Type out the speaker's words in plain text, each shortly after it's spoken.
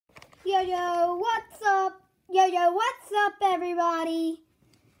Yo, what's up? Yo, what's up, everybody?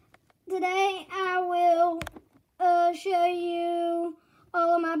 Today I will show you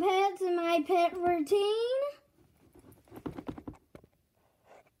all of my pets and my pet routine.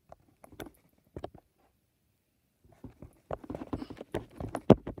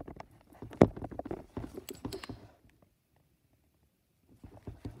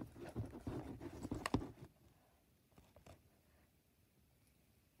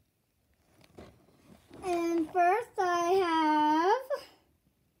 And first I have,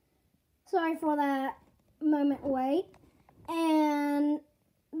 sorry for that moment wait, and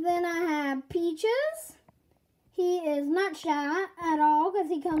then I have Peaches. He is not shy at all because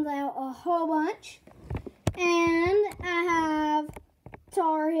he comes out a whole bunch. And I have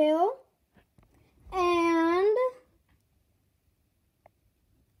Tar Heel, and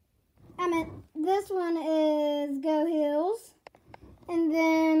this one is Go Hills, and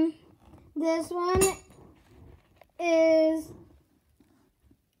then this one is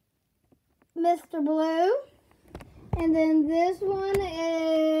Mr. Blue, and then this one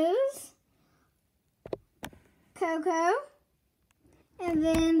is Coco, and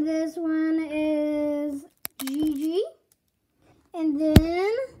then this one is Gigi, and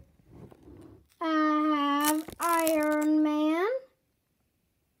then I have Iron Man.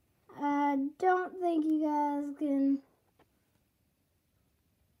 I don't think you guys can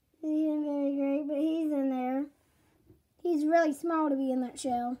see him very great, but he's in there. He's really small to be in that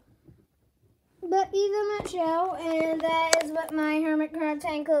shell. But he's in that shell, and that is what my hermit crab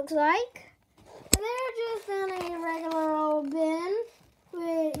tank looks like. And they're just in a regular old bin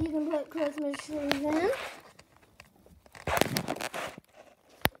where you can put Christmas trees in.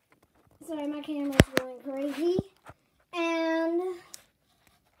 Sorry, my camera's going crazy. And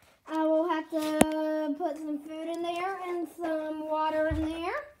I will have to put some food in there and some water in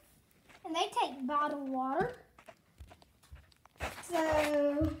there. And they take bottled water.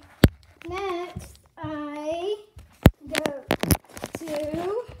 So next I go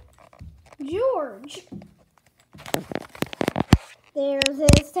to George. There's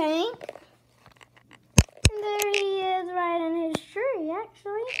his tank. And there he is right in his tree,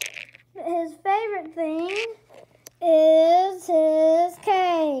 actually. But his favorite thing is his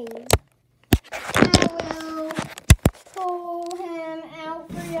cave. I will pull him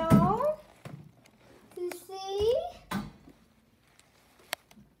out for y'all to see.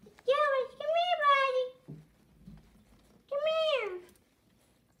 George, come here, buddy. Come here.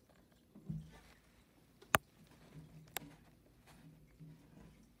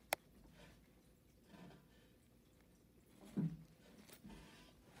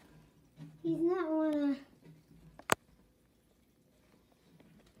 He's not wanna.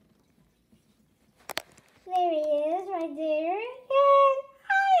 There he is, right there. And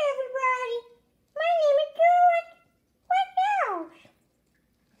hi, everybody. My name is George. What else?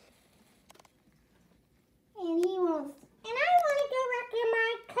 And he wants. And I want to go back in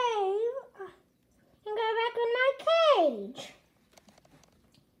my cave and go back in my cage.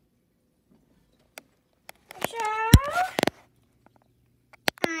 So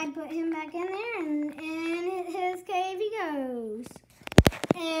I put him back in there, and in his cave he goes.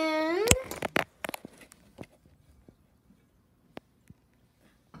 And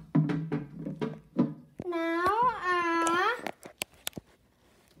now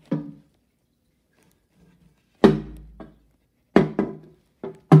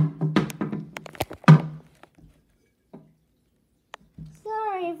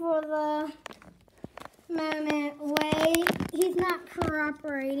sorry for the moment wait. He's not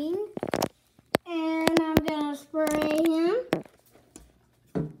cooperating, and I'm gonna spray him.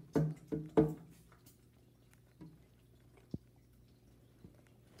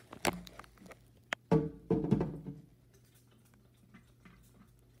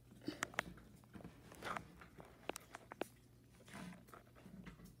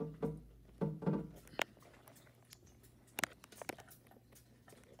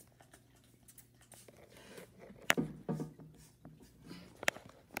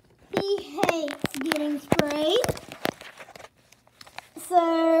 He hates getting sprayed.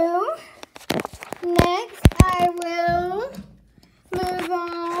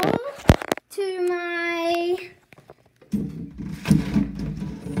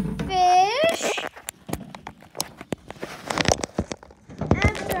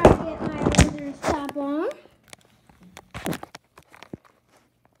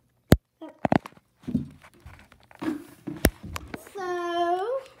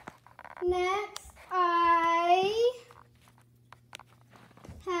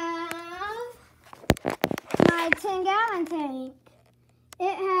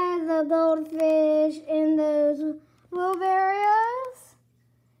 the goldfish in those wheelbarrows.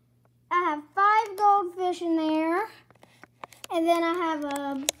 I have 5 goldfish in there. And then I have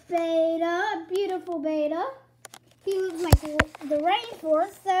a beta, a beautiful beta. He looks like the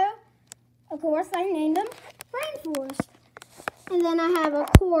rainforest, so of course I named him Rainforest. And then I have a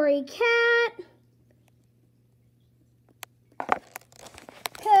Cory cat.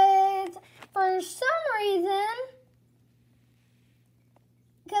 Because for some reason,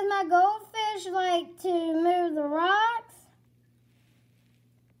 because my goldfish like to move the rocks,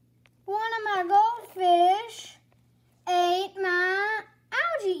 one of my goldfish ate my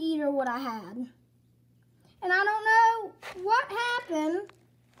algae eater what I had. And I don't know what happened.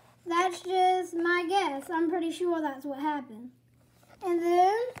 That's just my guess. I'm pretty sure that's what happened. And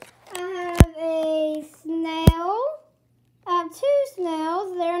then I have a snail. I have 2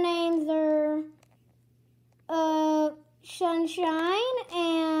 snails. Their names are Sunshine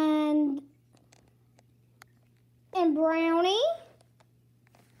and Brownie.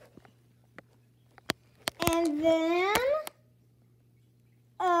 And then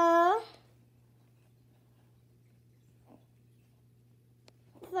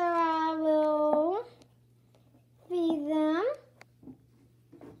so I will feed them.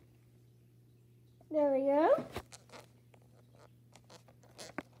 There we go.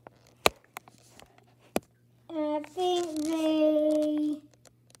 And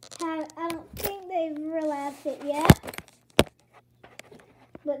I don't think they've realized it yet.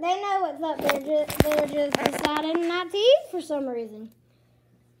 But they know what's up. They're just deciding not to eat for some reason.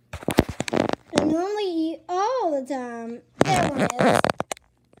 They normally eat all the time. There one is.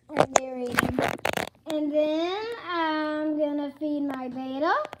 Right there eating. And then I'm gonna feed my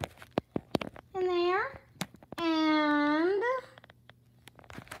beta in there. And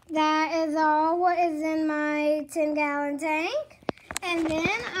that is all what is in my 10-gallon tank. And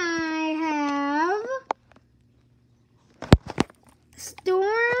then I have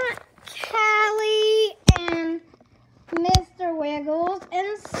Storm, Callie, and Mr. Wiggles,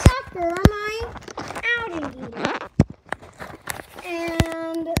 and Sucker, my algae eater.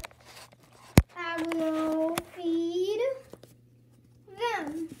 And I will feed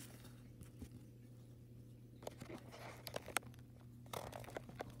them.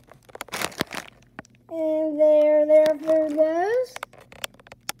 And there their food goes.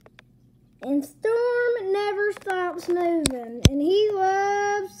 And Storm never stops moving, and he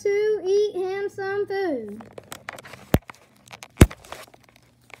loves to eat him some food.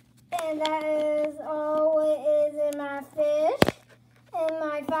 And that is all it is in my fish, in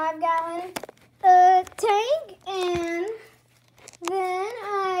my 5-gallon tank. And then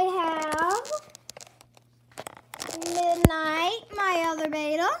I have Midnight, my other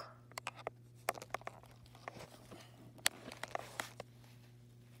beta.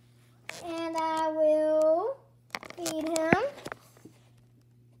 And I will feed him.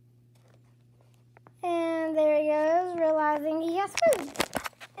 And there he goes, realizing he has food.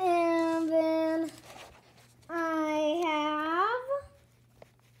 And then I have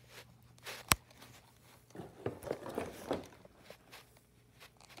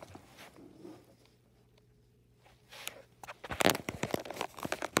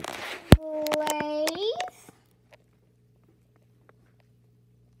Blaze.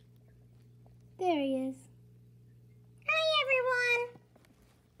 There he is. Hi, everyone.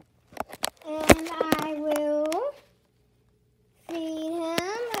 And I will feed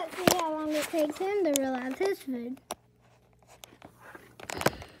him. Let's see how long it takes him to realize his food.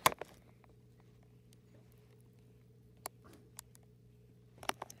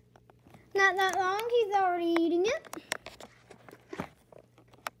 Not that long, he's already eating it.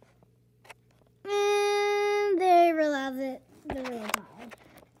 And there he realizes it, the real pile.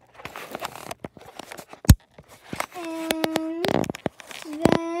 And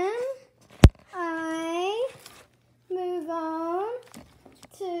then I move on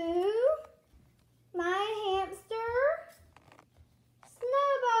to my hamster,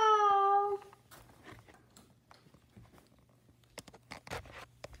 Snowball.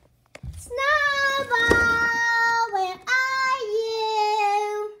 Snowball, where are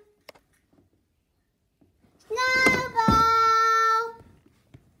you? Snowball.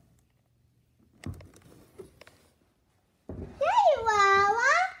 There you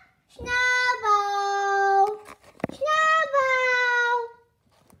are, Snowball. Snowball.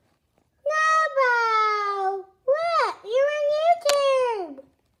 Snowball. What? You're on YouTube.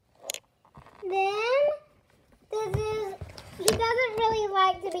 Then, he doesn't really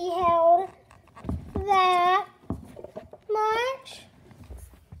like to be held that much.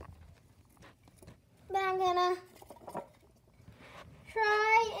 But I'm gonna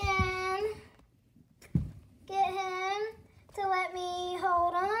try and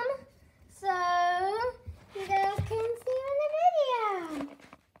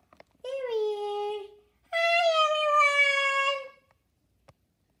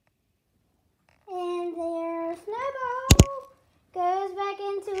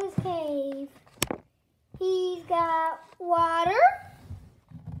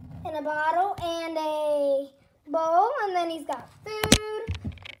water bottle and a bowl, and then he's got food,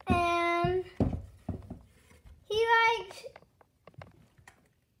 and he likes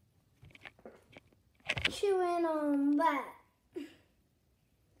chewing on that.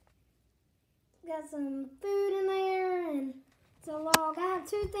 Got some food in there, and it's a log. I have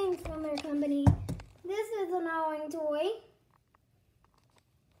two things from their company. This is a gnawing toy.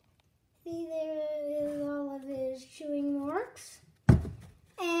 See, there is all of his chewing marks.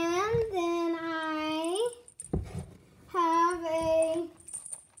 And then I have a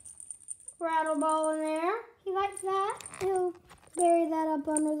rattle ball in there. He likes that. He'll bury that up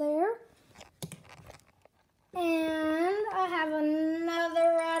under there. And I have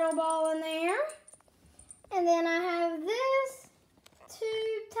another rattle ball in there. And then I have this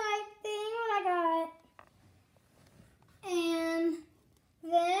tube type thing what I got. And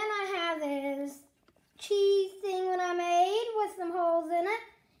then I have this cheese thing that I made with some holes in it.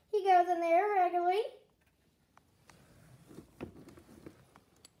 He goes in there regularly.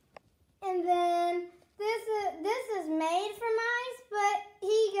 And then this is made for mice, but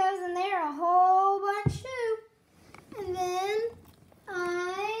he goes in there a whole bunch too. And then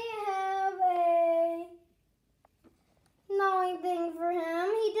I have a gnawing thing for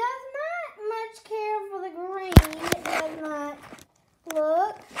him. He does not much care for the green. It does not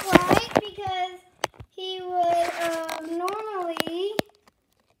look right because he would normally,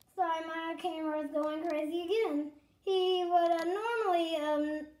 sorry, my camera is going crazy again. He would normally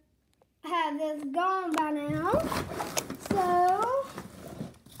have this gone by now. So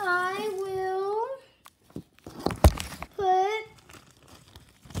I will put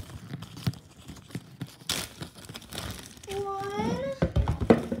one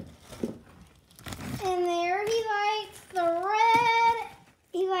in there. He likes the red.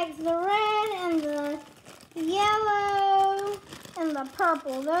 He likes the red and the yellow and the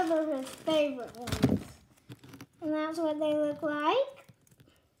purple. Those are his favorite ones. And that's what they look like.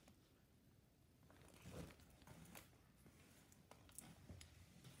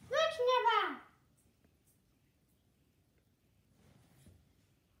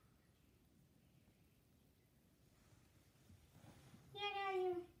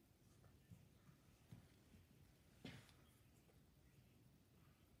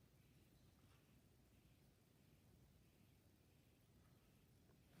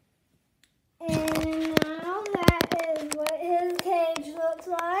 And now that is what his cage looks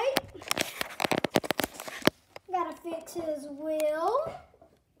like. Gotta fix his wheel.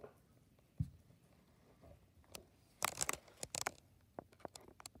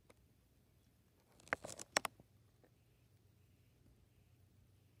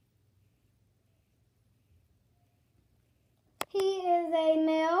 He is a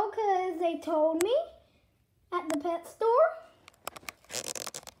male because they told me at the pet store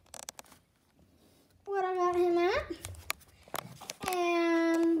what I got him at. And